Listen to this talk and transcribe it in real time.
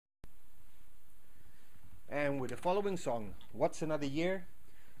And with the following song, What's Another Year?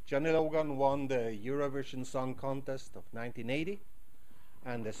 Johnny Logan won the Eurovision Song Contest of 1980,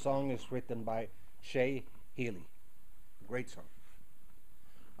 and the song is written by Shay Healy. Great song.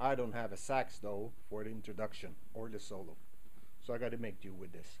 I don't have a sax though for the introduction or the solo, so I gotta make do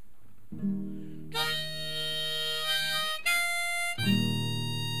with this.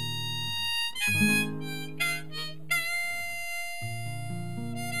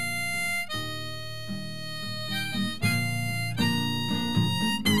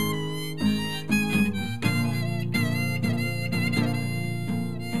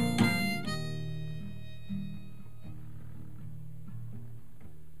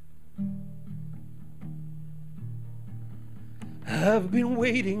 I've been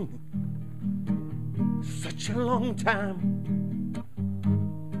waiting such a long time,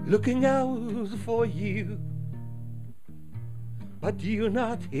 looking out for you, but you're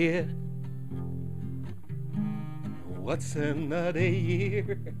not here. What's another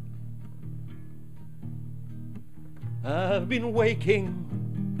year? I've been waking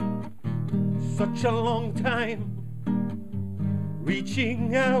such a long time,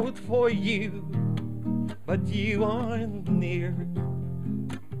 reaching out for you, but you aren't near.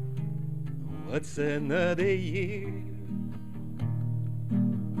 What's another year?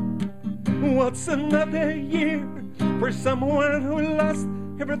 What's another year for someone who lost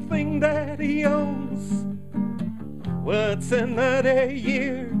everything that he owns? What's another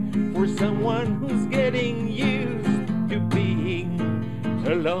year for someone who's getting used to being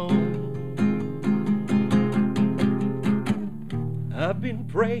alone? I've been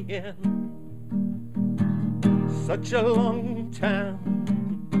praying such a long time.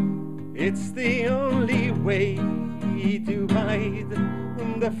 It's the only way to hide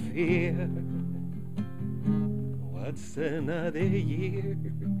the fear. What's another year?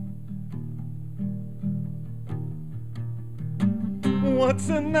 What's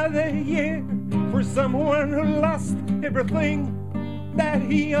another year for someone who lost everything that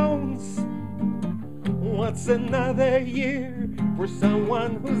he owns? What's another year for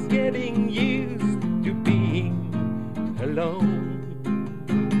someone who's getting used to being alone?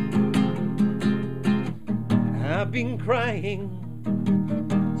 I've been crying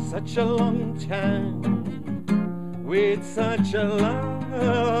such a long time, with such a lot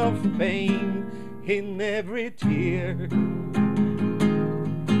of pain in every tear.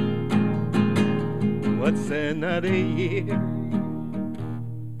 What's another year?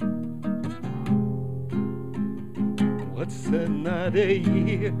 What's another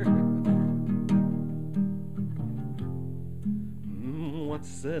year?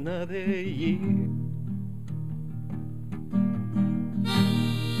 What's another year?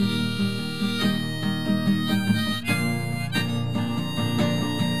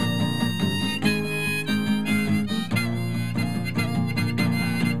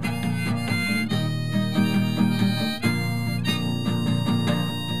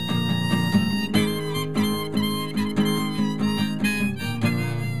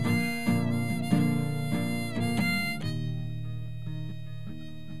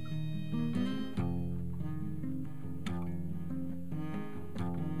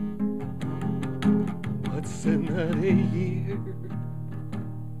 What's another year?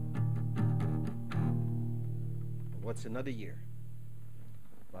 What's Another Year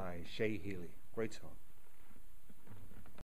by Shay Healy. Great song.